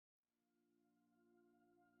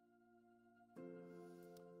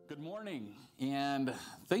Good morning, and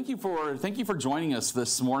thank you for joining us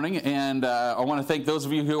this morning. And I want to thank those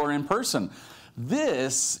of you who are in person.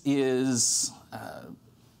 This is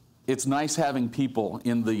it's nice having people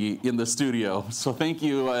in the studio. So thank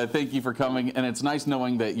you for coming, and it's nice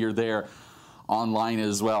knowing that you're there online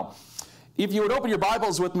as well. If you would open your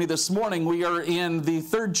Bibles with me this morning, we are in the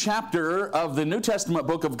third chapter of the New Testament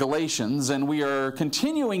book of Galatians, and we are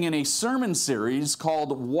continuing in a sermon series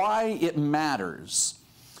called Why It Matters.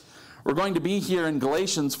 We're going to be here in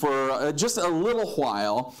Galatians for just a little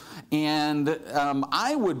while, and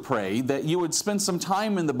I would pray that you would spend some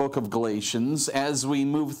time in the book of Galatians as we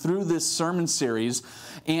move through this sermon series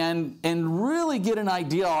and really get an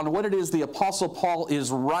idea on what it is the Apostle Paul is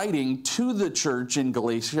writing to the church in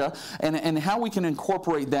Galatia and how we can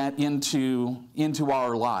incorporate that into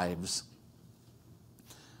our lives.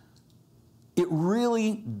 It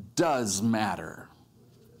really does matter.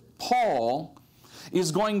 Paul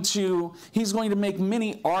he's going to make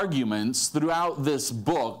many arguments throughout this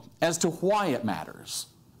book as to why it matters,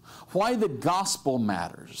 why the gospel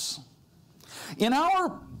matters. In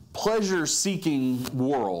our pleasure-seeking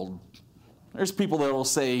world, there's people that will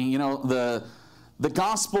say, the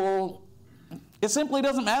gospel, it simply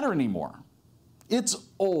doesn't matter anymore. It's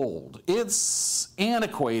old. It's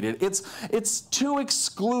antiquated. It's too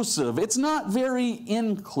exclusive. It's not very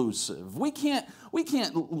inclusive. We can't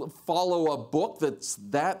follow a book that's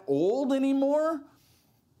that old anymore.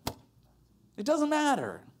 It doesn't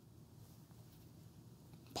matter.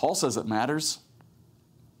 Paul says it matters.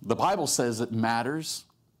 The Bible says it matters.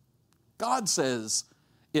 God says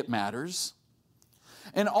it matters.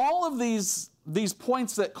 And all of these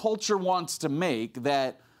points that culture wants to make,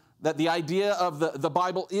 that the idea of the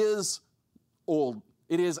Bible is old,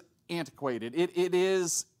 it is antiquated, it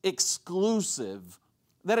is exclusive,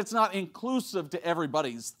 that it's not inclusive to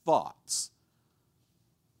everybody's thoughts.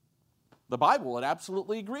 The Bible would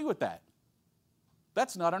absolutely agree with that.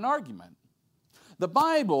 That's not an argument. The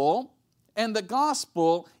Bible and the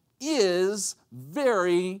gospel is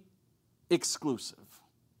very exclusive.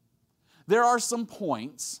 There are some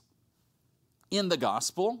points in the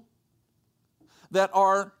gospel that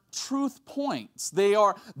are truth points.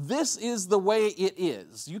 This is the way it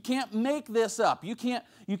is. You can't make this up. You can't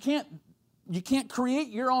create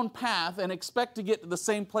your own path and expect to get to the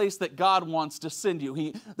same place that God wants to send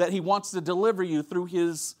you, that He wants to deliver you through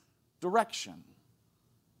His direction.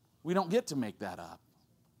 We don't get to make that up.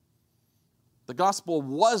 The gospel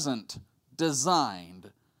wasn't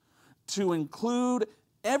designed to include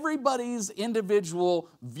everybody's individual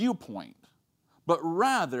viewpoint, but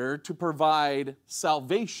rather to provide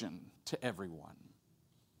salvation to everyone.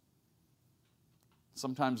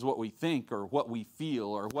 Sometimes what we think or what we feel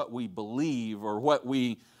or what we believe or what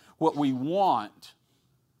we want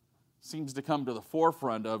seems to come to the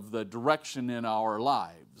forefront of the direction in our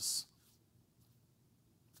lives.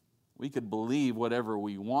 We could believe whatever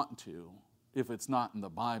we want to if it's not in the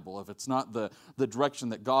Bible, if it's not the direction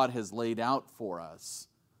that God has laid out for us.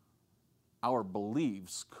 Our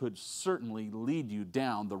beliefs could certainly lead you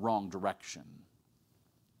down the wrong direction.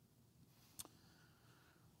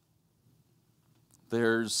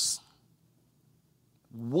 There's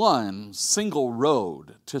one single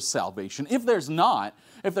road to salvation. If there's not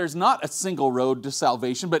a single road to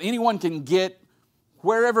salvation, but anyone can get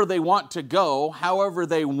wherever they want to go, however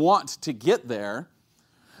they want to get there,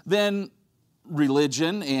 then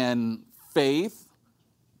religion and faith,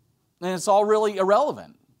 and it's all really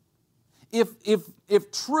irrelevant.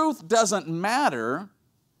 If truth doesn't matter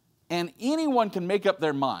and anyone can make up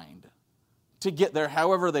their mind to get there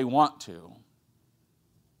however they want to,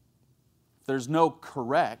 if there's no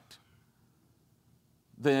correct,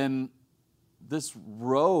 then this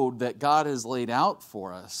road that God has laid out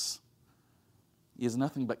for us is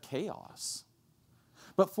nothing but chaos.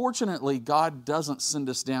 But fortunately, God doesn't send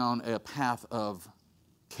us down a path of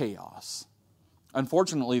chaos.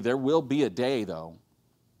 Unfortunately, there will be a day, though.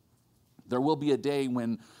 There will be a day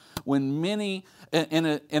when many,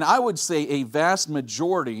 and I would say a vast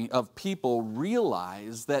majority of people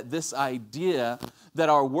realize that this idea that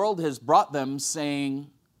our world has brought them saying,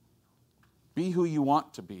 be who you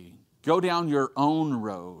want to be. Go down your own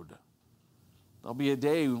road. There'll be a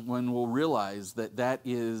day when we'll realize that that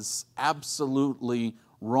is absolutely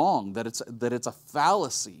wrong, that it's a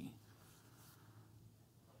fallacy.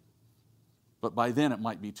 But by then it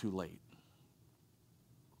might be too late.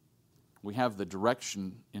 We have the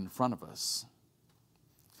direction in front of us.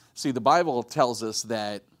 See, the Bible tells us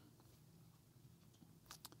that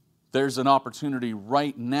there's an opportunity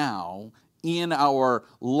right now in our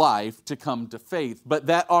life to come to faith, but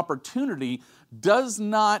that opportunity does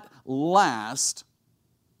not last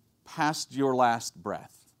past your last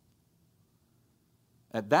breath,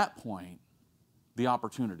 at that point, the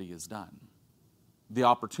opportunity is done. The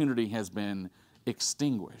opportunity has been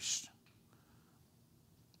extinguished.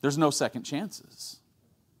 There's no second chances.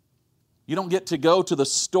 You don't get to go to the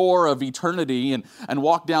store of eternity and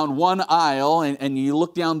walk down one aisle and you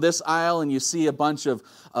look down this aisle and you see a bunch of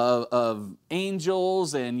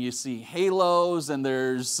angels and you see halos and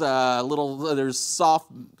there's soft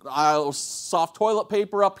toilet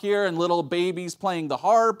paper up here and little babies playing the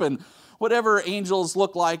harp and whatever angels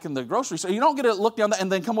look like in the grocery store. You don't get to look down that and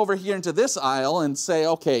then come over here into this aisle and say,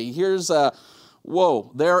 okay, here's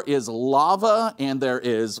whoa, there is lava, and there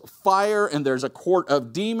is fire, and there's a court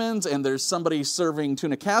of demons, and there's somebody serving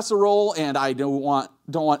tuna casserole, and I don't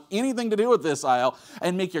want anything to do with this aisle,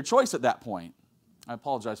 and make your choice at that point. I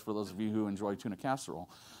apologize for those of you who enjoy tuna casserole,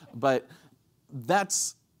 but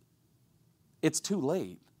it's too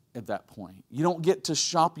late at that point. You don't get to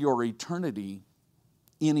shop your eternity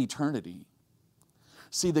in eternity.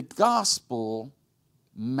 See, the gospel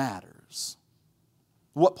matters.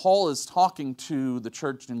 What Paul is talking to the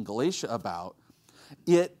church in Galatia about,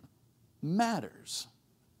 it matters.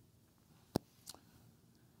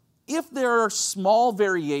 If there are small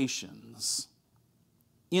variations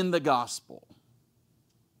in the gospel,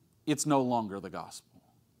 it's no longer the gospel.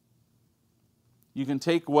 You can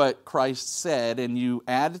take what Christ said and you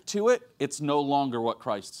add to it, it's no longer what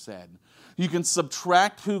Christ said. You can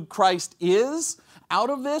subtract who Christ is out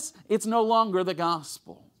of this, it's no longer the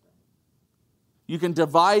gospel. You can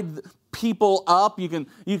divide people up. You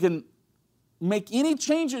can make any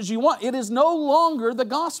changes you want. It is no longer the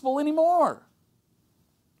gospel anymore.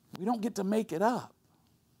 We don't get to make it up.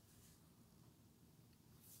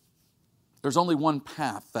 There's only one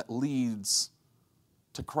path that leads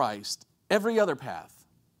to Christ. Every other path,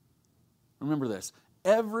 remember this,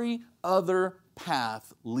 every other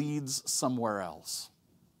path leads somewhere else.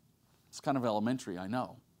 It's kind of elementary, I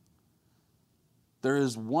know. There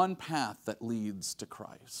is one path that leads to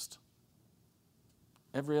Christ.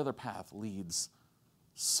 Every other path leads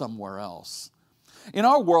somewhere else. In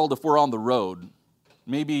our world, if we're on the road,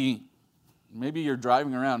 maybe you're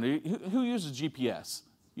driving around. Who uses GPS?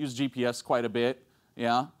 Use GPS quite a bit,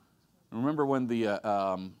 yeah? Remember when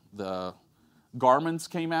the Garmin's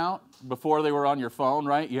came out? Before they were on your phone,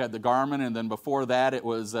 right? You had the Garmin, and then before that it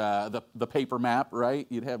was the paper map, right?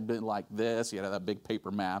 You'd have been like this. You'd have that big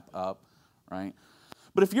paper map up, right?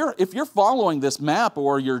 But if you're following this map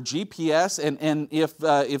or your GPS, and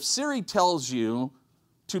if Siri tells you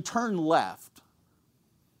to turn left,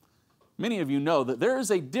 many of you know that there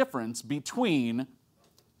is a difference between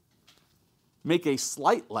make a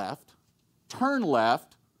slight left, turn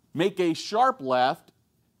left, make a sharp left,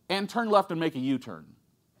 and turn left and make a U-turn.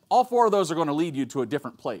 All four of those are going to lead you to a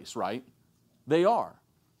different place, right? They are.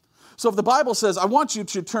 So if the Bible says, I want you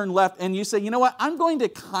to turn left, and you say, you know what, I'm going to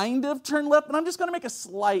kind of turn left, but I'm just going to make a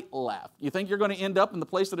slight left. You think you're going to end up in the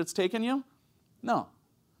place that it's taken you? No.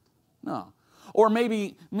 Or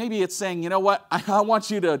maybe it's saying, you know what, I want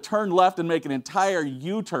you to turn left and make an entire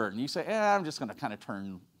U-turn. You say, I'm just going to kind of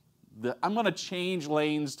I'm going to change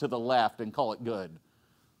lanes to the left and call it good.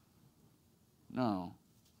 No.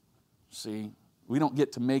 See, we don't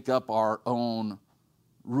get to make up our own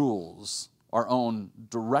rules, our own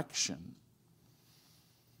direction.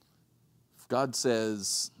 If God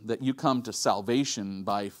says that you come to salvation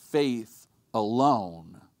by faith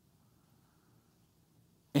alone,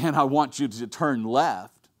 and I want you to turn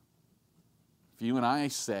left, if you and I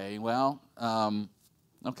say, well,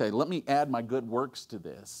 okay, let me add my good works to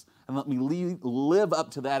this, and let me live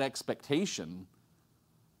up to that expectation,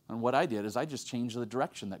 and what I did is I just changed the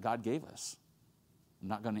direction that God gave us. I'm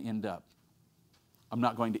not going to end up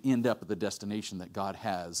at the destination that God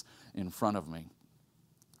has in front of me.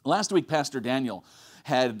 Last week, Pastor Daniel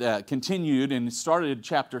had continued and started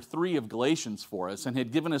chapter 3 of Galatians for us and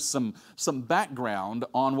had given us some background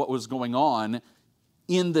on what was going on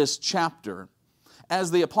in this chapter.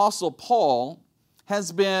 As the Apostle Paul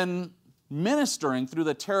has been ministering through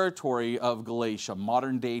the territory of Galatia,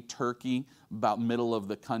 modern-day Turkey, about middle of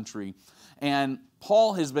the country. And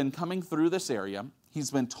Paul has been coming through this area.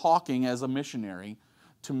 He's been talking as a missionary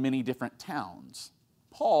to many different towns.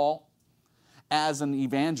 Paul, as an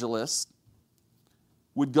evangelist,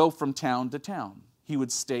 would go from town to town. He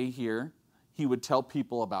would stay here. He would tell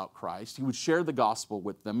people about Christ. He would share the gospel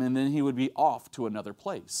with them, and then he would be off to another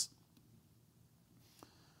place.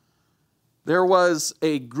 There was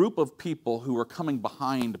a group of people who were coming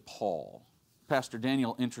behind Paul. Pastor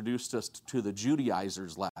Daniel introduced us to the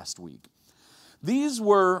Judaizers last week. These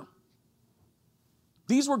were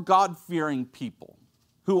God-fearing people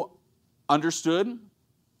who understood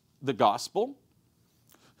the gospel,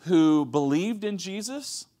 who believed in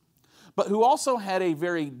Jesus, but who also had a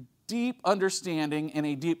very deep understanding and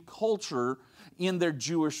a deep culture in their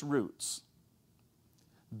Jewish roots.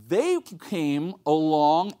 They came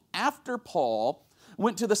along after Paul,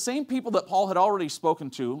 went to the same people that Paul had already spoken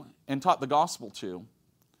to and taught the gospel to.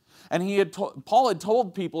 And Paul had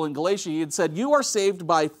told people in Galatia, he had said, you are saved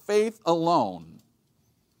by faith alone.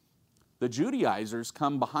 The Judaizers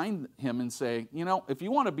come behind him and say, if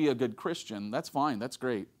you want to be a good Christian, that's fine, that's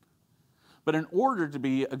great. But in order to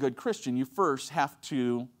be a good Christian, you first have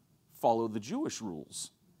to follow the Jewish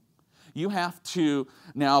rules. You have to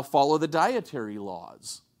now follow the dietary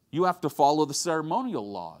laws. You have to follow the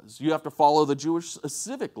ceremonial laws. You have to follow the Jewish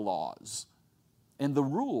civic laws and the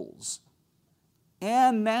rules.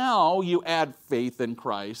 And now you add faith in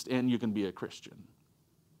Christ and you can be a Christian.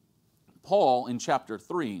 Paul, in chapter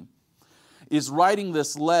 3, is writing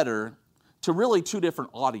this letter to really two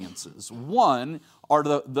different audiences. One are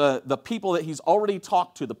the people that he's already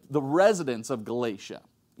talked to, the residents of Galatia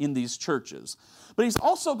in these churches. But he's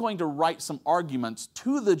also going to write some arguments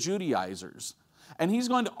to the Judaizers, and he's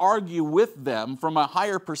going to argue with them from a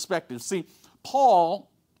higher perspective. See,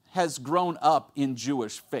 Paul has grown up in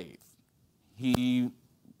Jewish faith. He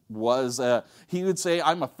would say,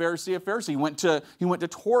 I'm a Pharisee. He went to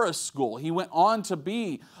Torah school. He went on to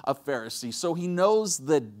be a Pharisee. So he knows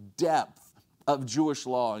the depth of Jewish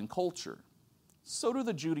law and culture. So do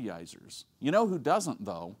the Judaizers. You know who doesn't,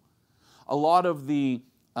 though? A lot of the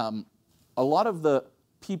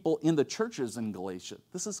people in the churches in Galatia,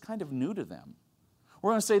 this is kind of new to them.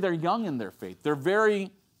 We're going to say they're young in their faith. They're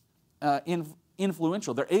very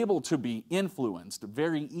influential. They're able to be influenced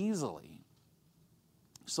very easily.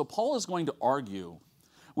 So Paul is going to argue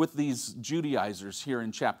with these Judaizers here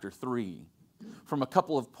in chapter 3 from a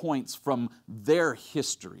couple of points from their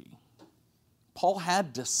history. Paul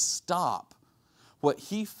had to stop what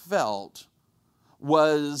he felt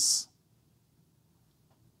was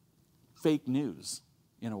fake news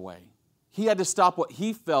in a way. He had to stop what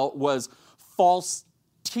he felt was false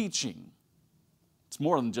teaching. It's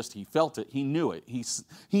more than just he felt it, he knew it.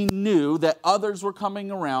 He knew that others were coming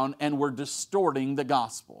around and were distorting the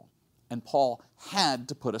gospel. And Paul had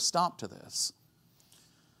to put a stop to this.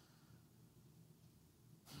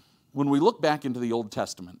 When we look back into the Old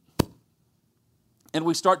Testament and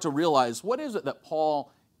we start to realize what is it that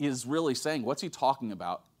Paul is really saying, what's he talking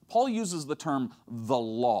about? Paul uses the term the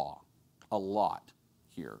law a lot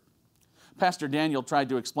here. Pastor Daniel tried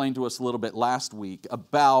to explain to us a little bit last week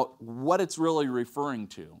about what it's really referring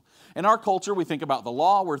to. In our culture, we think about the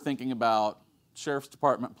law, we're thinking about Sheriff's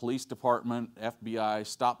Department, Police Department, FBI,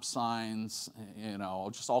 stop signs,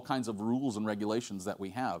 just all kinds of rules and regulations that we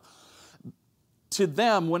have. To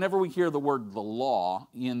them, whenever we hear the word the law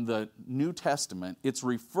in the New Testament, it's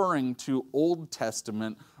referring to Old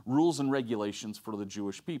Testament rules and regulations for the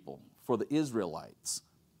Jewish people, for the Israelites.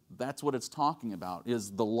 That's what it's talking about,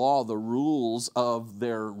 is the law, the rules of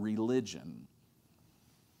their religion.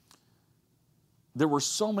 There were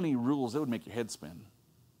so many rules, it would make your head spin.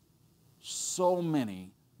 So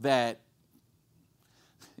many that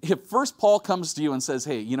if first Paul comes to you and says,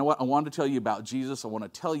 hey, you know what, I want to tell you about Jesus. I want to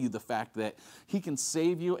tell you the fact that he can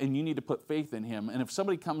save you and you need to put faith in him. And if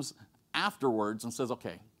somebody comes afterwards and says,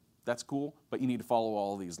 okay, that's cool, but you need to follow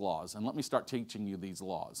all these laws. And let me start teaching you these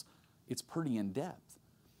laws. It's pretty in-depth.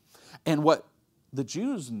 And what the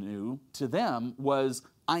Jews knew to them was,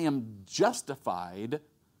 I am justified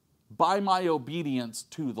by my obedience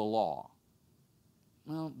to the law.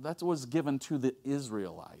 Well, that was given to the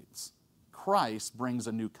Israelites. Christ brings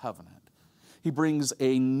a new covenant. He brings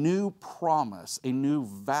a new promise, a new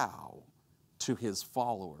vow to his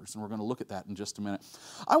followers. And we're going to look at that in just a minute.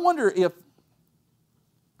 I wonder if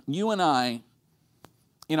you and I,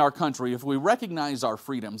 in our country, if we recognize our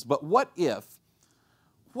freedoms, but what if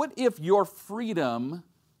your freedom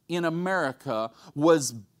in America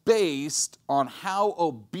was based on how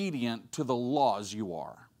obedient to the laws you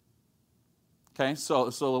are? Okay, so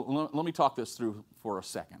let me talk this through for a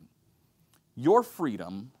second. Your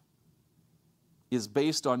freedom is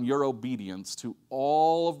based on your obedience to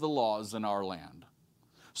all of the laws in our land.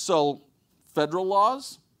 So, federal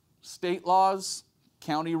laws, state laws,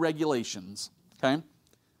 county regulations, okay?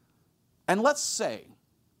 And let's say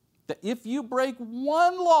that if you break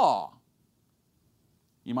one law,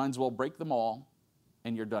 you might as well break them all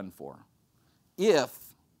and you're done for. If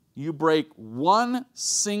you break one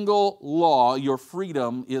single law, your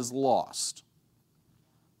freedom is lost.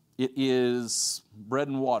 It is bread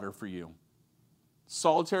and water for you.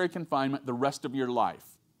 Solitary confinement the rest of your life.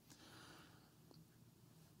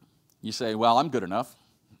 You say, well, I'm good enough.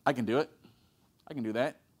 I can do it. I can do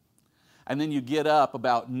that. And then you get up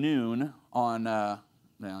about noon on,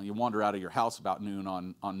 you wander out of your house about noon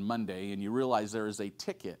on Monday, and you realize there is a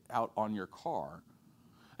ticket out on your car.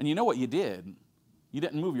 And you know what you did? You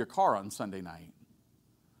didn't move your car on Sunday night.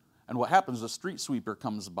 And what happens, a street sweeper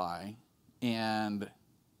comes by, and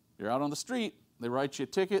you're out on the street, they write you a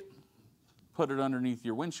ticket, put it underneath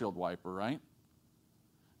your windshield wiper, right?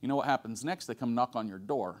 You know what happens next? They come knock on your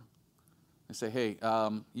door. They say, hey,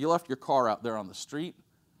 you left your car out there on the street.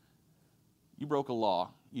 You broke a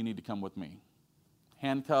law. You need to come with me.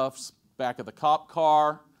 Handcuffs, back of the cop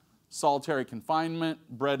car, solitary confinement,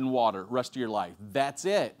 bread and water, rest of your life. That's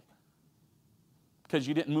it. Because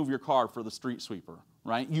you didn't move your car for the street sweeper,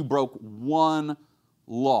 right? You broke one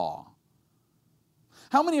law.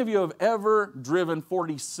 How many of you have ever driven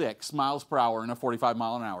 46 miles per hour in a 45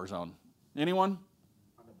 mile an hour zone? Anyone?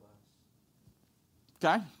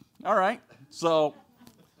 Okay, all right. So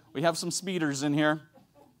we have some speeders in here.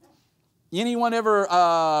 Anyone ever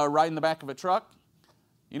ride in the back of a truck?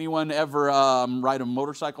 Anyone ever ride a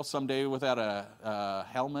motorcycle someday without a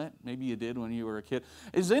helmet? Maybe you did when you were a kid.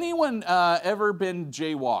 Has anyone ever been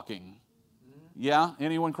jaywalking? Yeah?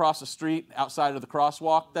 Anyone cross the street outside of the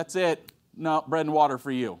crosswalk? That's it. No, bread and water for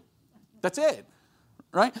you. That's it,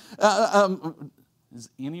 right? Has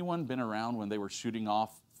anyone been around when they were shooting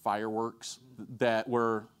off fireworks that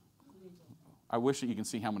were, I wish that you can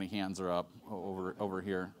see how many hands are up over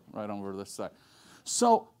here, right over this side.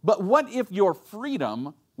 So, but what if your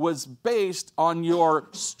freedom was based on your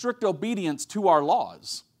strict obedience to our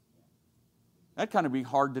laws? That'd kind of be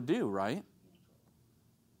hard to do, right?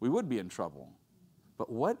 We would be in trouble. But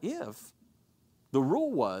what if the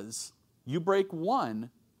rule was you break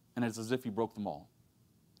one and it's as if you broke them all?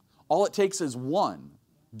 All it takes is one.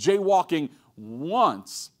 Jaywalking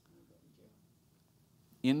once,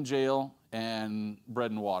 in jail and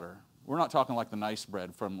bread and water. We're not talking like the nice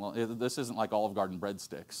bread from, this isn't like Olive Garden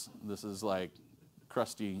breadsticks. This is like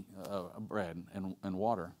crusty bread and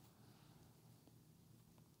water.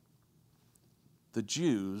 The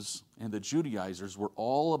Jews and the Judaizers were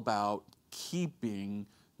all about keeping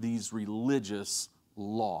these religious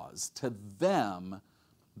laws. To them,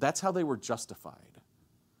 that's how they were justified.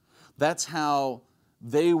 That's how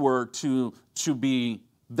they were to be,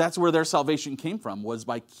 that's where their salvation came from, was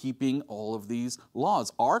by keeping all of these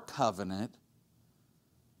laws. Our covenant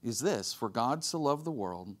is this: for God so loved the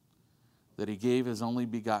world that he gave his only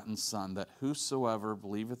begotten Son, that whosoever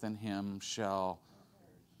believeth in him shall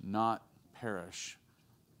not perish,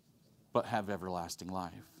 but have everlasting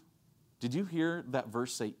life. Did you hear that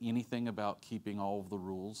verse say anything about keeping all of the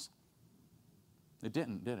rules? It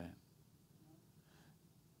didn't, did it?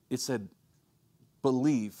 It said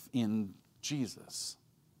belief in Jesus.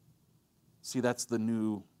 See, that's the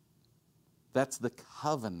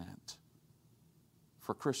covenant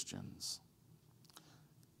for Christians.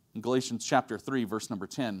 In Galatians chapter 3, verse number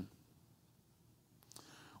 10,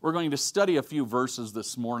 we're going to study a few verses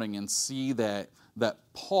this morning and see that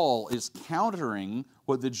Paul is countering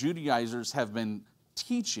what the Judaizers have been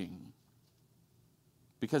teaching,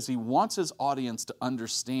 because he wants his audience to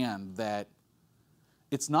understand that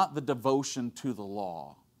it's not the devotion to the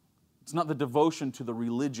law. It's not the devotion to the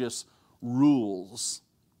religious rules.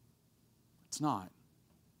 It's not.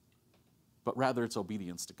 But rather it's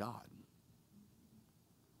obedience to God.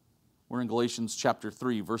 We're in Galatians chapter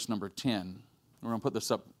 3, verse number 10. We're going to put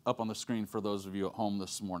this up on the screen for those of you at home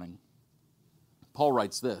this morning. Paul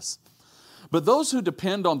writes this: "But those who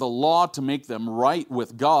depend on the law to make them right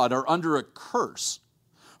with God are under a curse.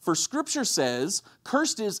 For Scripture says,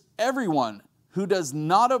 'Cursed is everyone who does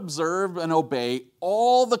not observe and obey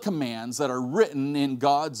all the commands that are written in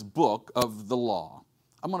God's book of the law.'"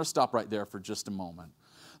 I'm going to stop right there for just a moment.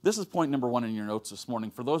 This is point number 1 in your notes this morning.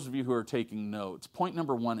 For those of you who are taking notes, point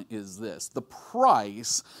number 1 is this: the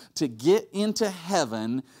price to get into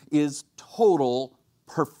heaven is total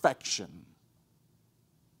perfection.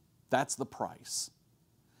 That's the price.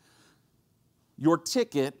 Your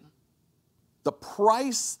ticket, the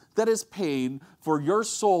price that is paid for your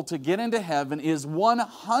soul to get into heaven, is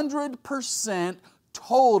 100%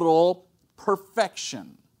 total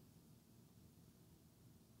perfection.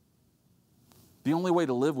 The only way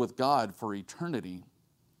to live with God for eternity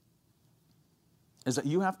is that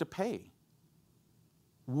you have to pay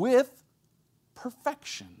with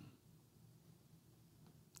perfection.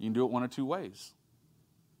 You can do it one of two ways.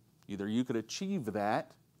 Either you could achieve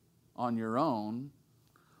that on your own,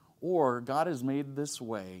 or God has made this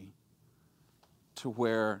way to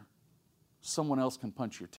where someone else can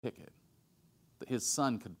punch your ticket. That His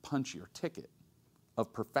Son could punch your ticket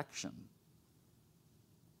of perfection.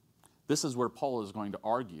 This is where Paul is going to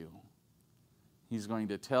argue. He's going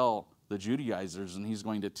to tell the Judaizers, and he's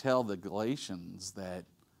going to tell the Galatians that,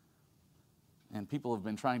 and people have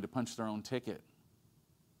been trying to punch their own ticket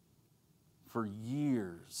for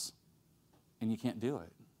years, and you can't do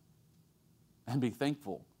it. And be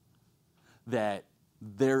thankful that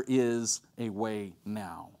there is a way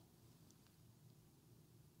now.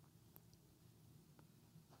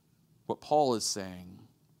 What Paul is saying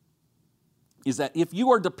is that if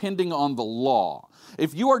you are depending on the law,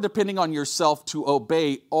 if you are depending on yourself to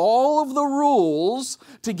obey all of the rules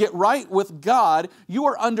to get right with God, you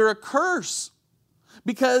are under a curse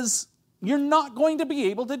because you're not going to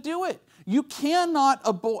be able to do it. You cannot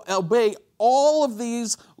obey all of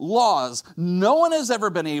these laws. No one has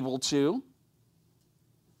ever been able to.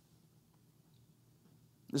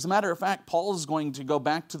 As a matter of fact, Paul is going to go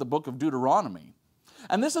back to the book of Deuteronomy.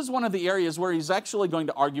 And this is one of the areas where he's actually going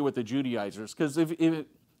to argue with the Judaizers, because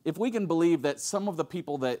if we can believe that some of the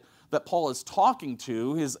people that Paul is talking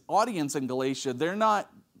to, his audience in Galatia, they're not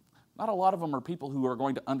a lot of them are people who are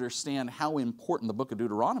going to understand how important the book of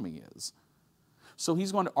Deuteronomy is. So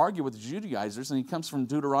he's going to argue with the Judaizers, and he comes from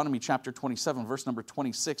Deuteronomy chapter 27, verse number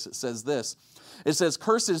 26. It says this. It says,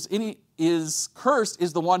 cursed is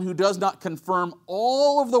the one who does not confirm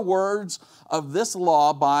all of the words of this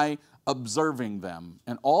law by observing them.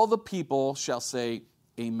 And all the people shall say,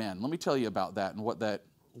 amen. Let me tell you about that and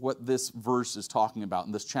what this verse is talking about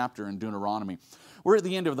in this chapter in Deuteronomy. We're at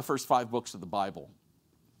the end of the first 5 books of the Bible.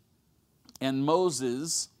 And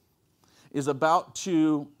Moses is about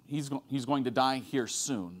to, he's going to die here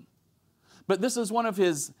soon. But this is one of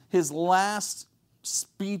his last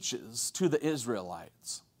speeches to the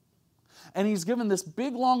Israelites. And he's given this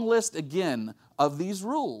big long list again of these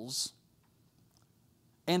rules.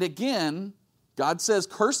 And again, God says,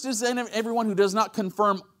 cursed is everyone who does not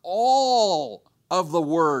confirm all of the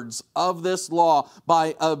words of this law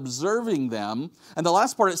by observing them. And the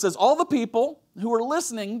last part, it says, all the people who were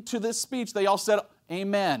listening to this speech, they all said,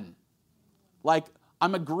 amen. Like,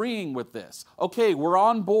 I'm agreeing with this. Okay, we're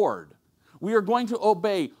on board. We are going to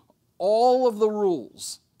obey all of the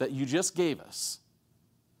rules that you just gave us.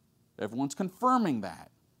 Everyone's confirming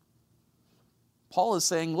that. Paul is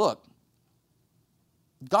saying, look,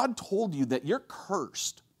 God told you that you're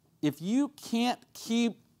cursed if you can't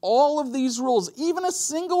keep all of these rules, even a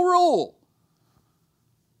single rule.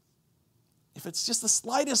 If it's just the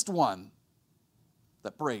slightest one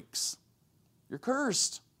that breaks, you're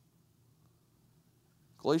cursed.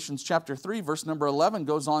 Galatians chapter 3, verse number 11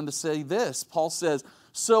 goes on to say this. Paul says,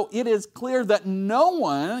 so it is clear that no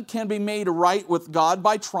one can be made right with God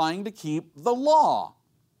by trying to keep the law.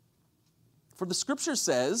 For the scripture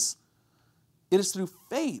says, it is through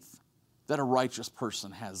faith that a righteous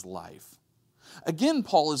person has life. Again,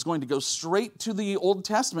 Paul is going to go straight to the Old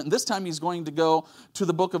Testament. And this time he's going to go to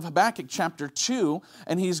the book of Habakkuk chapter 2,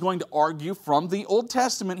 and he's going to argue from the Old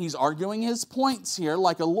Testament. He's arguing his points here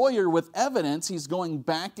like a lawyer with evidence. He's going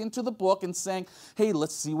back into the book and saying, hey,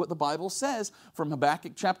 let's see what the Bible says. From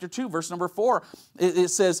Habakkuk chapter 2, verse number 4, it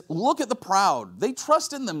says, look at the proud. They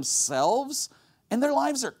trust in themselves, and their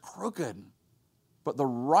lives are crooked. But the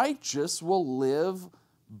righteous will live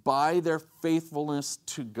by their faithfulness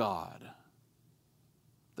to God.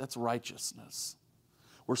 That's righteousness.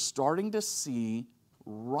 We're starting to see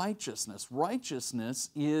righteousness. Righteousness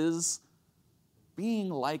is being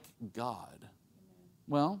like God.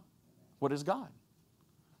 Well, what is God?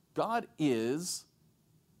 God is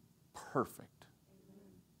perfect.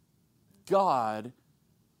 God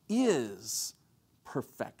is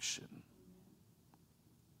perfection.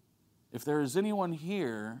 If there is anyone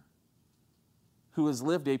here who has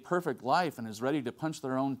lived a perfect life and is ready to punch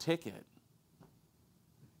their own ticket,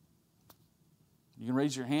 you can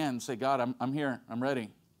raise your hand and say, God, I'm here. I'm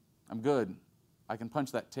ready. I'm good. I can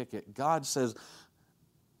punch that ticket. God says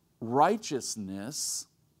righteousness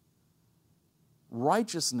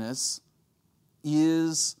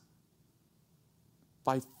is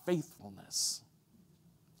by faithfulness.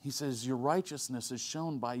 He says your righteousness is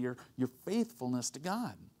shown by your faithfulness to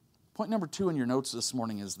God. Point number 2 in your notes this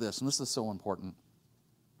morning is this, and this is so important.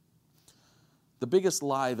 The biggest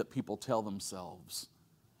lie that people tell themselves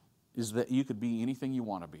is that you could be anything you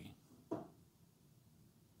want to be.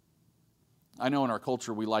 I know in our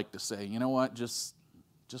culture we like to say, you know what, just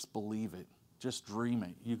believe it. Just dream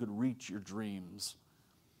it. You could reach your dreams.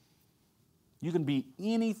 You can be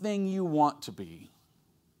anything you want to be.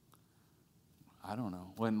 I don't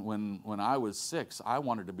know. When I was 6, I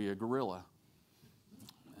wanted to be a gorilla.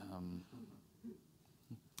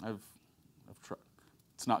 I've tried.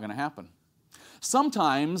 It's not going to happen.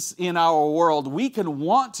 Sometimes in our world, we can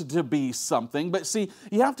want to be something, but see,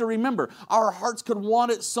 you have to remember, our hearts could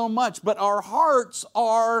want it so much, but our hearts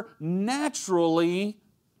are naturally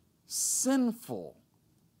sinful,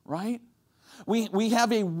 right? We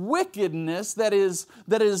have a wickedness that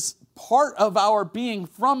is part of our being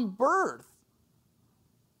from birth.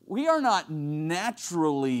 We are not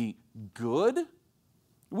naturally good.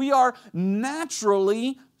 We are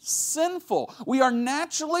naturally sinful. We are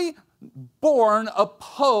naturally born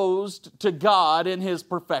opposed to God in His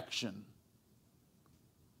perfection.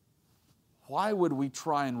 Why would we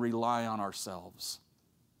try and rely on ourselves?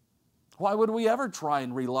 Why would we ever try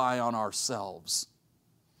and rely on ourselves?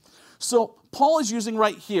 So Paul is using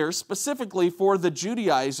right here, specifically for the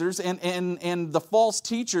Judaizers and the false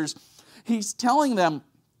teachers, he's telling them,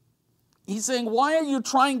 he's saying, why are you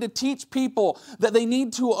trying to teach people that they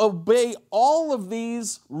need to obey all of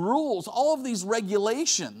these rules, all of these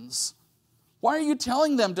regulations? Why are you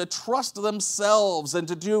telling them to trust themselves and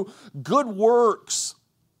to do good works?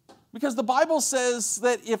 Because the Bible says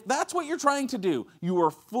that if that's what you're trying to do, you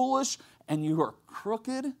are foolish and you are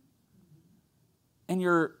crooked and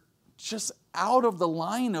you're just out of the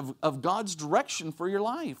line of God's direction for your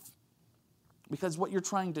life. Because what you're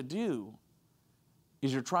trying to do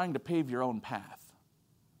is you're trying to pave your own path.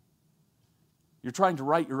 You're trying to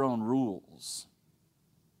write your own rules.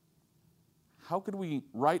 How could we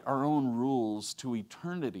write our own rules to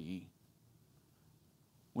eternity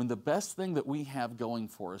when the best thing that we have going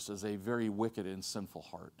for us is a very wicked and sinful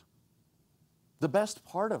heart? The best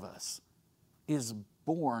part of us is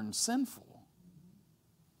born sinful.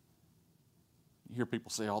 You hear people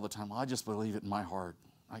say all the time, well, I just believe it in my heart.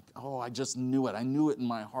 I just knew it. I knew it in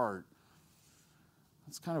my heart.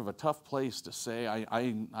 It's kind of a tough place to say.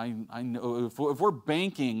 I know if we're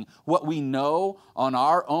banking what we know on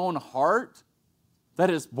our own heart that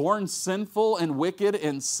is born sinful and wicked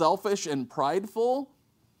and selfish and prideful,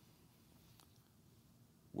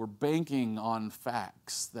 we're banking on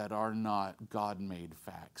facts that are not God-made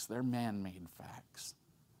facts. They're man-made facts.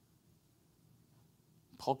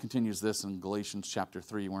 Paul continues this in Galatians chapter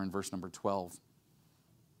 3. We're in verse number 12.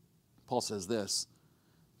 Paul says this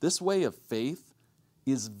way of faith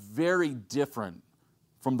is very different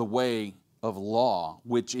from the way of law,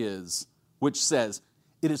 which says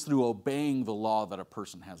it is through obeying the law that a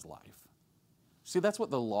person has life. See, that's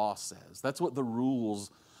what the law says. That's what the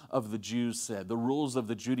rules of the Jews said, the rules of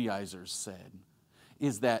the Judaizers said,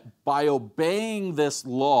 is that by obeying this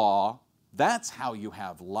law, that's how you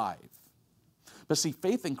have life. But see,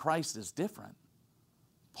 faith in Christ is different.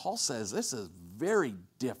 Paul says this is very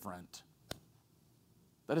different.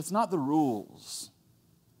 That it's not the rules,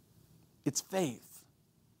 it's faith.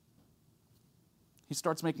 He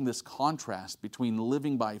starts making this contrast between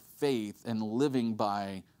living by faith and living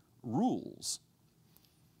by rules.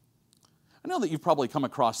 I know that you've probably come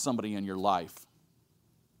across somebody in your life.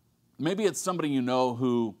 Maybe it's somebody you know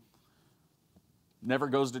who never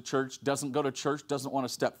goes to church, doesn't go to church, doesn't want to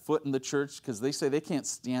step foot in the church because they say they can't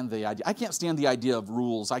stand the idea. I can't stand the idea of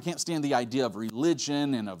rules. I can't stand the idea of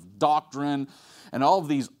religion and of doctrine and all of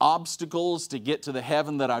these obstacles to get to the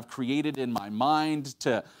heaven that I've created in my mind.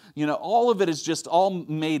 All of it is just all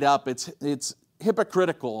made up. It's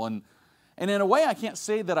hypocritical. And in a way, I can't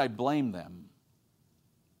say that I blame them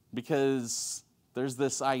because there's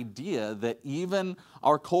this idea that even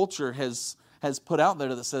our culture has put out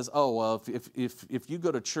there that says, oh, well, if you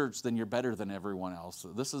go to church, then you're better than everyone else.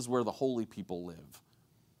 This is where the holy people live.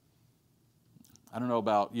 I don't know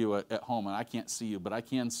about you at home, and I can't see you, but I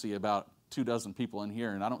can see about 24 people in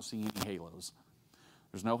here, and I don't see any halos.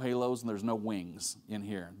 There's no halos and there's no wings in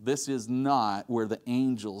here. This is not where the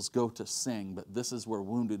angels go to sing, but this is where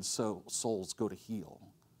wounded souls go to heal.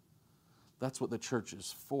 That's what the church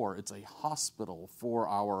is for. It's a hospital for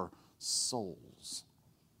our souls.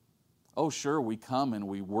 Oh, sure, we come and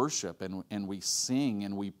we worship and we sing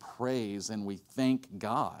and we praise and we thank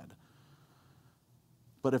God.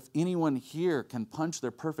 But if anyone here can punch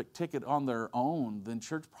their perfect ticket on their own, then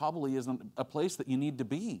church probably isn't a place that you need to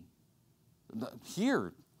be.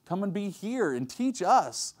 Here, come and be here and teach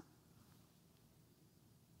us.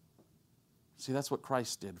 See, that's what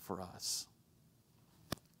Christ did for us,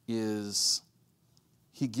 is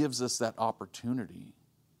He gives us that opportunity.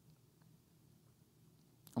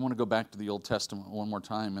 I want to go back to the Old Testament one more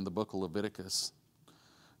time in the book of Leviticus,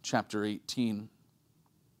 chapter 18.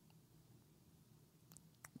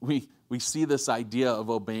 We see this idea of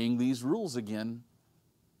obeying these rules again.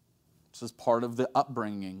 This is part of the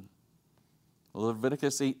upbringing.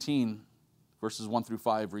 Leviticus 18, Verses 1 through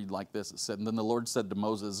 5 read like this. It said, "And then the Lord said to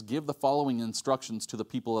Moses, give the following instructions to the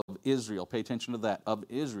people of Israel." Pay attention to that, of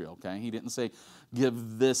Israel, okay? He didn't say,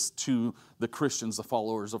 give this to the Christians, the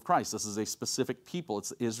followers of Christ. This is a specific people.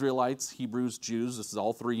 It's Israelites, Hebrews, Jews. This is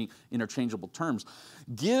all three interchangeable terms.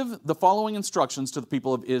 "Give the following instructions to the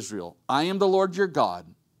people of Israel. I am the Lord your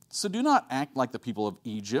God. So do not act like the people of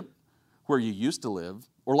Egypt, where you used to live,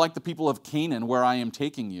 or like the people of Canaan, where I am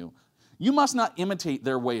taking you. You must not imitate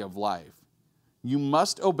their way of life. You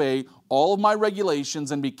must obey all of my regulations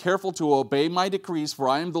and be careful to obey my decrees, for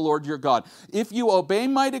I am the Lord your God. If you obey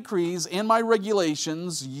my decrees and my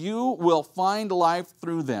regulations, you will find life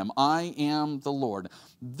through them. I am the Lord."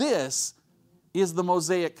 This is the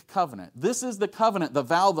Mosaic covenant. This is the covenant, the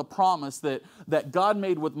vow, the promise that God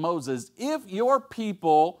made with Moses. If your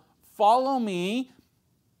people follow me,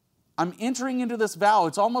 I'm entering into this vow.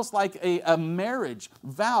 It's almost like a marriage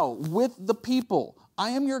vow with the people.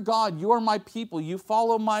 I am your God, you are my people, you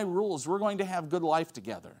follow my rules, we're going to have good life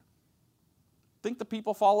together. Think the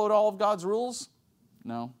people followed all of God's rules?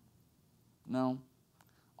 No.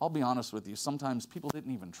 I'll be honest with you, sometimes people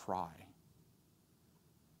didn't even try.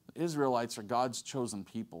 The Israelites are God's chosen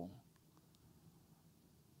people.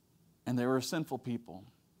 And they were a sinful people.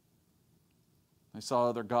 They saw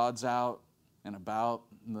other gods out and about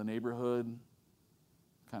in the neighborhood,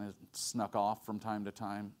 kind of snuck off from time to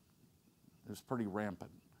time. It was pretty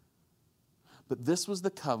rampant. But this was the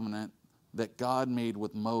covenant that God made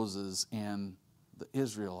with Moses and the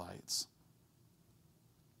Israelites.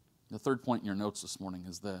 The third point in your notes this morning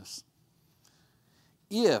is this: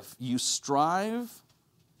 if you strive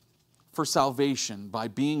for salvation by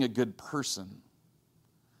being a good person,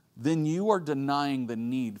 then you are denying the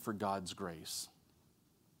need for God's grace.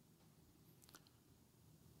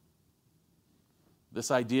 This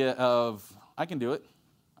idea of, I can do it.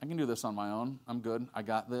 I can do this on my own. I'm good. I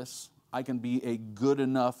got this. I can be a good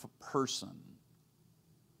enough person.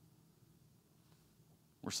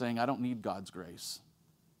 We're saying, I don't need God's grace.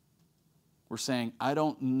 We're saying, I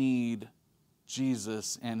don't need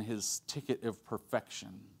Jesus and his ticket of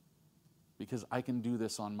perfection because I can do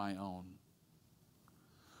this on my own.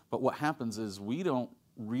 But what happens is we don't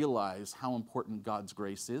realize how important God's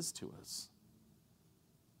grace is to us.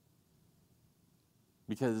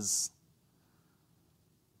 Because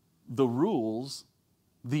the rules,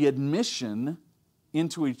 the admission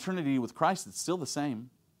into eternity with Christ, it's still the same.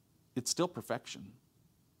 It's still perfection.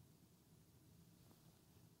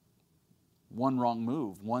 One wrong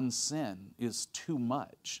move, one sin is too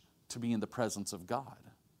much to be in the presence of God.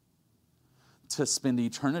 To spend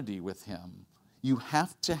eternity with him, you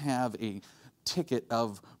have to have a ticket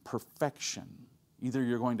of perfection. Either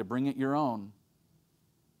you're going to bring it your own,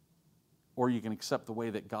 or you can accept the way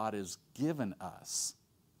that God has given us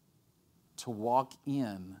to walk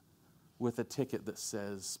in with a ticket that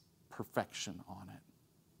says perfection on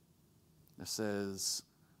it. It says,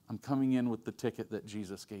 I'm coming in with the ticket that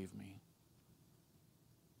Jesus gave me.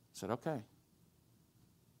 I said, okay.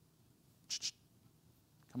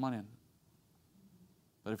 Come on in.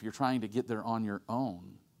 But if you're trying to get there on your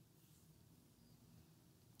own,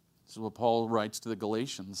 this is what Paul writes to the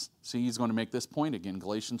Galatians. See, he's going to make this point again.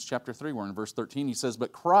 Galatians chapter 3, we're in verse 13. He says,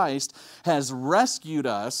 "But Christ has rescued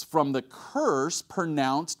us from the curse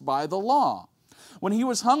pronounced by the law. When he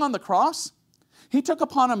was hung on the cross, he took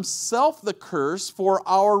upon himself the curse for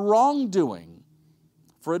our wrongdoing.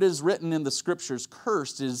 For it is written in the Scriptures,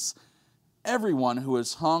 cursed is everyone who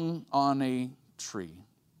is hung on a tree."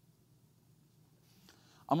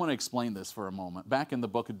 I'm going to explain this for a moment. Back in the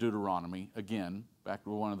book of Deuteronomy, again, back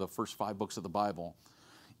to one of the first 5 books of the Bible,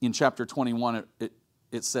 in chapter 21,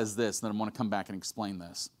 it says this, and then I'm going to come back and explain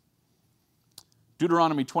this.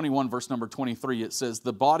 Deuteronomy 21, verse number 23, it says,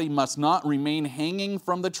 "The body must not remain hanging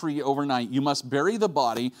from the tree overnight. You must bury the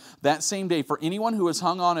body that same day, for anyone who is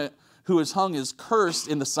hung on it, who is hung is cursed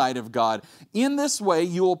in the sight of God. In this way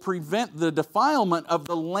you will prevent the defilement of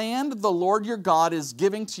the land the Lord your God is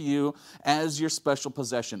giving to you as your special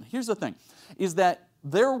possession." Here's the thing, is that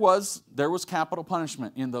there was capital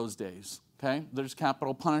punishment in those days. Okay? There's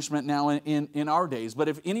capital punishment now in our days. But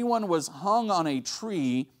if anyone was hung on a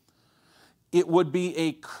tree, it would be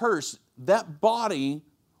a curse. That body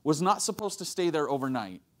was not supposed to stay there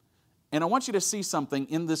overnight. And I want you to see something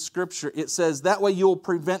in this scripture. It says, that way you'll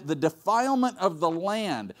prevent the defilement of the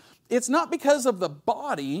land. It's not because of the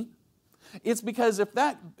body. It's because if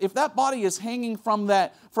that body is hanging from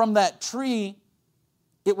that tree,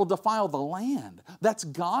 it will defile the land. That's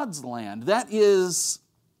God's land. That's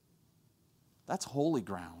holy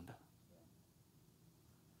ground.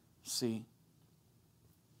 See,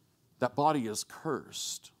 that body is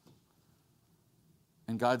cursed.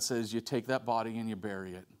 And God says, you take that body and you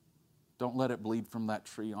bury it. Don't let it bleed from that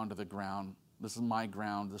tree onto the ground. This is my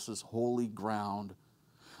ground. This is holy ground.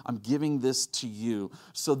 I'm giving this to you.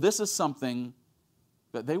 So this is something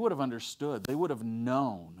that they would have understood. They would have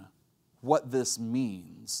known what this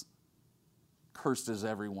means. Cursed is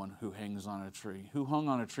everyone who hangs on a tree. Who hung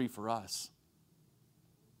on a tree for us?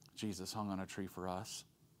 Jesus hung on a tree for us.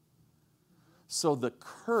 So the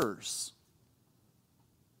curse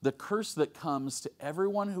that comes to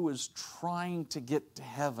everyone who is trying to get to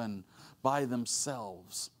heaven by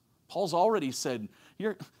themselves. Paul's already said,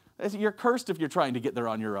 you're cursed if you're trying to get there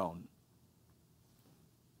on your own.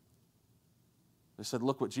 They said,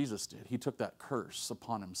 look what Jesus did. He took that curse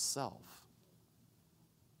upon himself.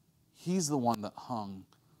 He's the one that hung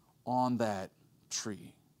on that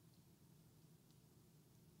tree.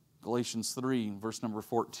 Galatians 3, verse number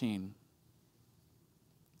 14.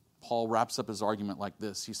 Paul wraps up his argument like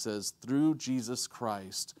this. He says, through Jesus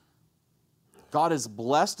Christ, God has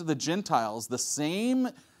blessed the Gentiles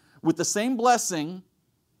with the same blessing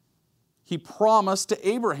he promised to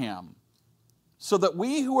Abraham, so that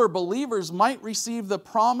we who are believers might receive the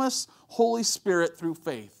promised Holy Spirit through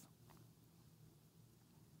faith.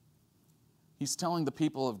 He's telling the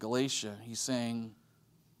people of Galatia, he's saying,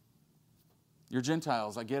 you're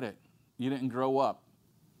Gentiles, I get it. You didn't grow up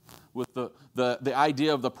with the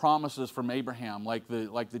idea of the promises from Abraham like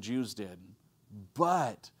the Jews did.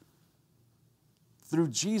 But through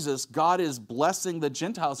Jesus, God is blessing the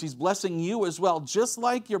Gentiles. He's blessing you as well, just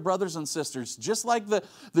like your brothers and sisters, just like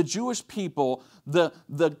the Jewish people.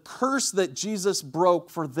 The curse that Jesus broke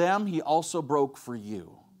for them, he also broke for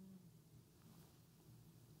you.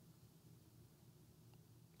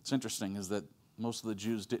 What's interesting is that most of the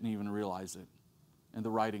Jews didn't even realize it, and the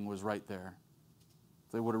writing was right there.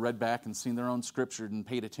 If they would have read back and seen their own scripture and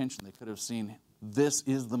paid attention, they could have seen this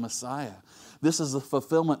is the Messiah. This is the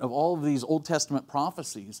fulfillment of all of these Old Testament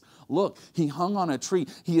prophecies. Look, he hung on a tree.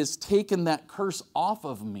 He has taken that curse off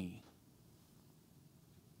of me.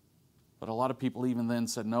 But a lot of people even then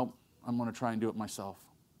said, nope, I'm going to try and do it myself.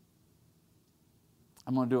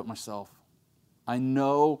 I'm going to do it myself. I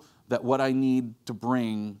know that what I need to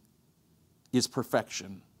bring is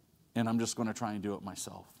perfection, and I'm just going to try and do it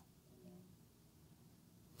myself.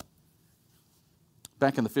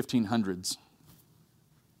 Back in the 1500s,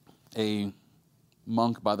 a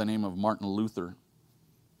monk by the name of Martin Luther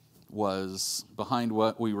was behind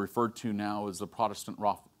what we refer to now as the Protestant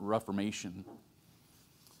Reformation.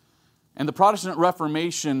 And the Protestant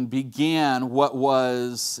Reformation began what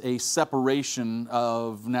was a separation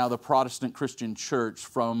of now the Protestant Christian church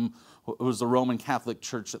from what was the Roman Catholic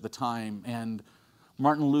Church at the time. And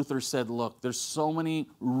Martin Luther said, look, there's so many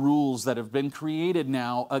rules that have been created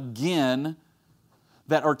now again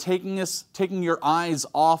that are taking your eyes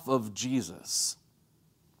off of Jesus.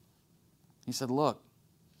 He said, look,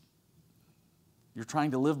 you're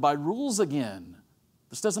trying to live by rules again.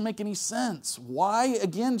 This doesn't make any sense. Why,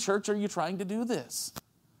 again, church, are you trying to do this?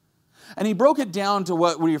 And he broke it down to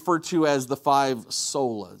what we refer to as the 5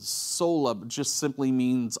 solas. Sola just simply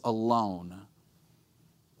means alone.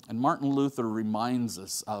 And Martin Luther reminds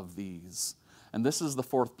us of these. And this is the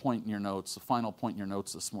 4th point in your notes. The final point in your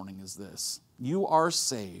notes this morning is this. You are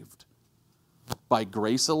saved by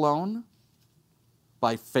grace alone,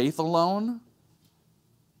 by faith alone,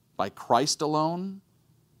 by Christ alone,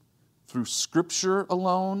 through Scripture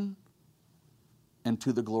alone, and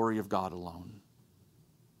to the glory of God alone.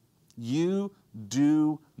 You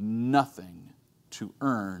do nothing to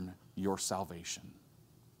earn your salvation.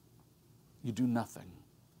 You do nothing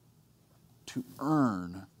to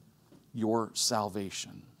earn your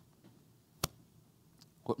salvation.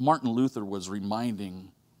 What Martin Luther was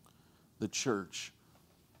reminding the church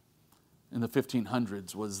in the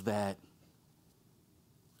 1500s was that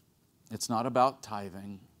it's not about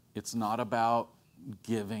tithing, it's not about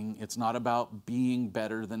giving, it's not about being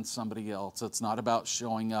better than somebody else, it's not about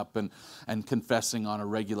showing up and confessing on a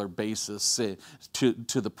regular basis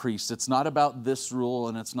to the priest. It's not about this rule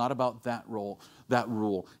and it's not about that rule.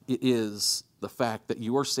 It is the fact that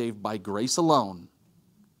you are saved by grace alone.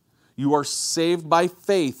 You are saved by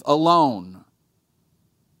faith alone,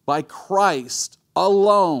 by Christ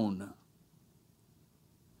alone.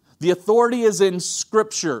 The authority is in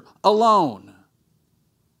Scripture alone.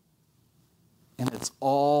 And it's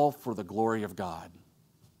all for the glory of God.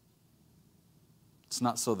 It's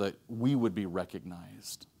not so that we would be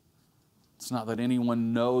recognized. It's not that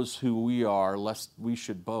anyone knows who we are, lest we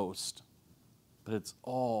should boast. But it's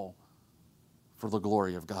all for the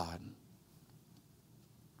glory of God.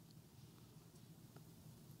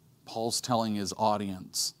 Paul's telling his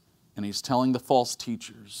audience, and he's telling the false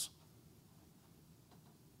teachers,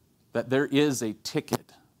 that there is a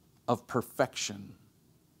ticket of perfection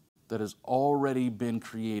that has already been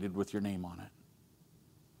created with your name on it.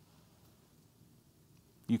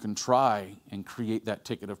 You can try and create that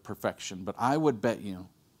ticket of perfection, but I would bet you,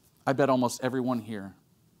 I bet almost everyone here,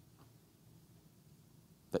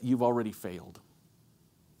 that you've already failed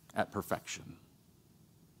at perfection.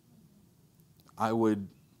 I would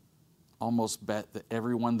almost bet that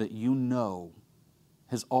everyone that you know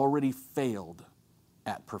has already failed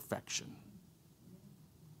at perfection.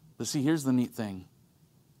 But see, here's the neat thing,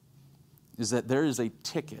 is that there is a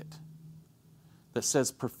ticket that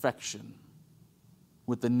says perfection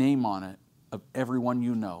with the name on it of everyone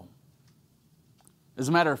you know. As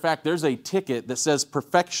a matter of fact, there's a ticket that says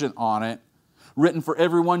perfection on it written for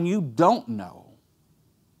everyone you don't know.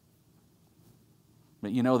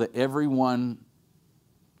 But you know that everyone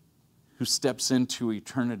who steps into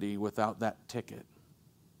eternity without that ticket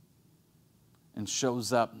and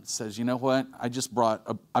shows up and says, you know what, I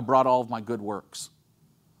brought all of my good works.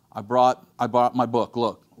 I brought my book.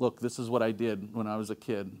 Look, this is what I did when I was a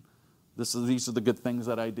kid. These are the good things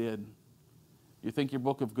that I did. You think your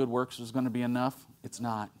book of good works is going to be enough? It's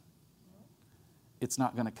not. It's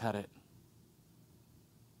not going to cut it.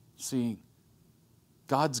 See,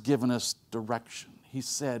 God's given us direction. He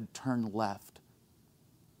said, turn left.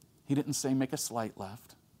 He didn't say make a slight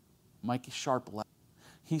left, make a sharp left.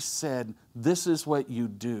 He said, this is what you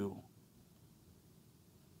do.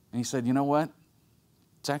 And he said, you know what?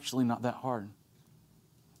 It's actually not that hard.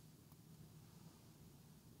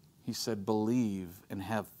 He said, believe and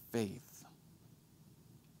have faith.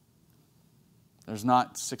 There's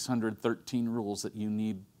not 613 rules that you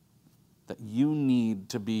need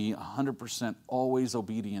to be 100% always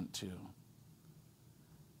obedient to.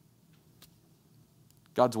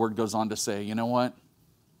 God's word goes on to say, you know what?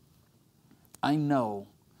 I know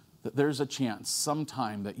that there's a chance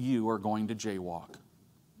sometime that you are going to jaywalk.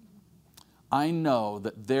 I know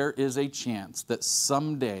that there is a chance that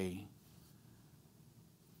someday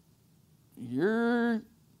you're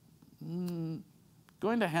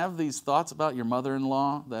going to have these thoughts about your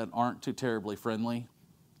mother-in-law that aren't too terribly friendly.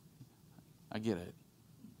 I get it.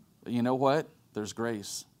 But you know what? There's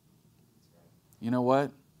grace. You know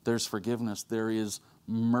what? There's forgiveness. There is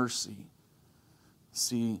mercy.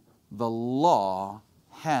 See, the law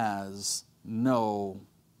has no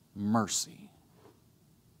mercy.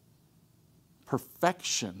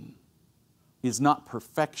 Perfection is not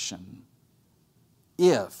perfection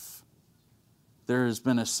if there has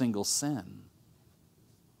been a single sin.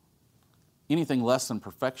 Anything less than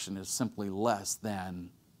perfection is simply less than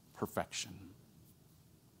perfection.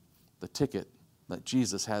 The ticket that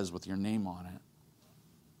Jesus has with your name on it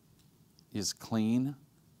is clean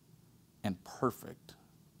and perfect.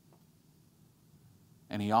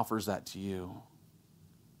 And He offers that to you.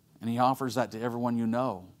 And He offers that to everyone you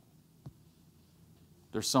know.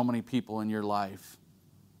 There's so many people in your life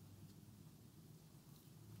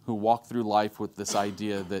who walk through life with this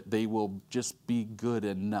idea that they will just be good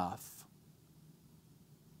enough.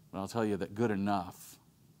 But I'll tell you that good enough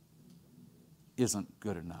isn't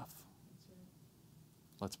good enough.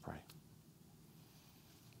 Let's pray.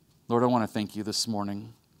 Lord, I want to thank you this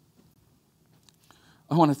morning.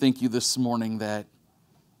 I want to thank you this morning that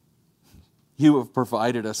you have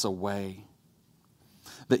provided us a way,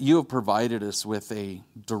 that you have provided us with a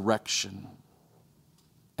direction,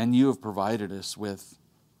 and you have provided us with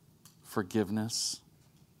forgiveness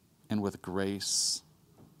and with grace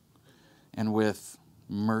and with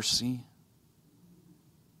mercy.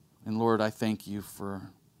 And Lord, I thank you for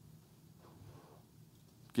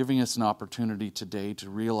giving us an opportunity today to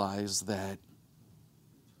realize that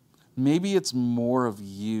maybe it's more of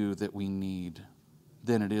you that we need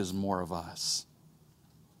than it is more of us.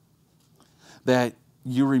 That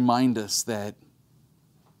you remind us that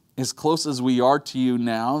as close as we are to you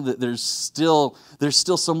now, that there's still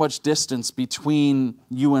so much distance between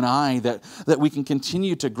you and I that we can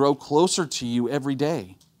continue to grow closer to you every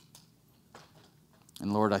day.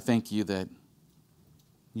 And Lord, I thank you that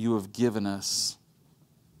you have given us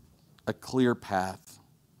a clear path.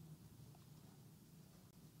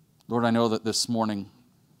 Lord, I know that this morning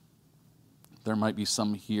there might be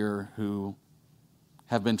some here who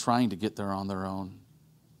have been trying to get there on their own.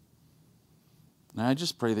 And I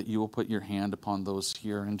just pray that you will put your hand upon those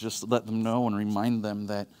here and just let them know and remind them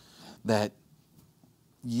that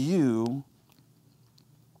you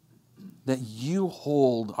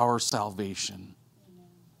hold our salvation,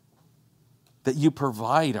 that you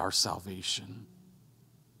provide our salvation,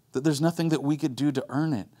 that there's nothing that we could do to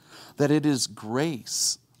earn it, that it is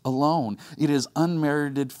grace alone, it is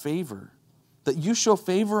unmerited favor, that you show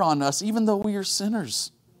favor on us even though we are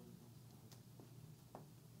sinners.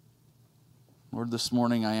 Lord, this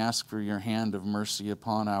morning I ask for your hand of mercy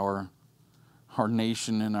upon our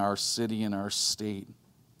nation and our city and our state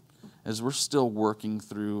as we're still working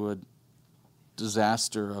through a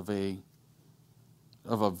disaster of a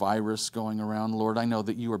virus going around. Lord, I know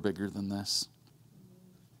that you are bigger than this.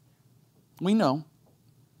 We know.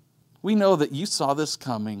 We know that you saw this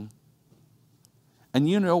coming. And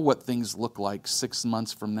you know what things look like 6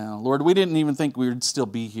 months from now. Lord, we didn't even think we would still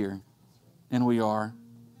be here. And we are.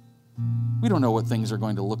 We don't know what things are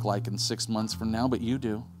going to look like in 6 months from now, but you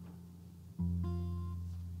do.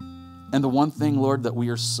 And the one thing, Lord, that we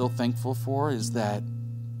are so thankful for is that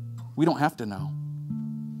we don't have to know.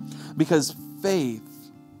 Because faith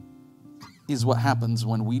is what happens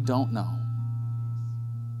when we don't know.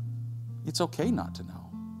 It's okay not to know.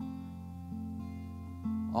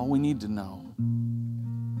 All we need to know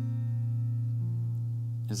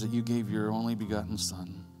is that you gave your only begotten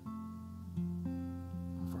Son.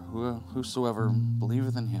 For whosoever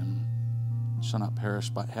believeth in him shall not perish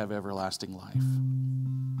but have everlasting life.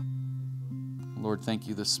 Lord, thank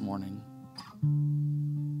you this morning.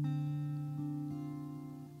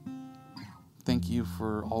 Thank you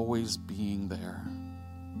for always being there.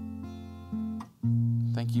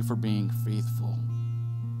 Thank you for being faithful,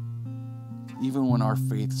 even when our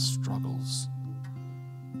faith struggles.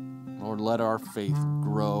 Lord, let our faith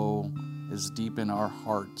grow as deep in our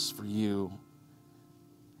hearts for you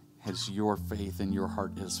as your faith and your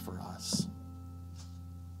heart is for us.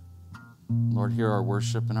 Lord, hear our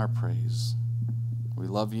worship and our praise. We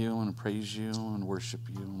love you and praise you and worship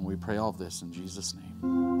you, and we pray all of this in Jesus' name.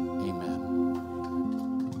 Amen.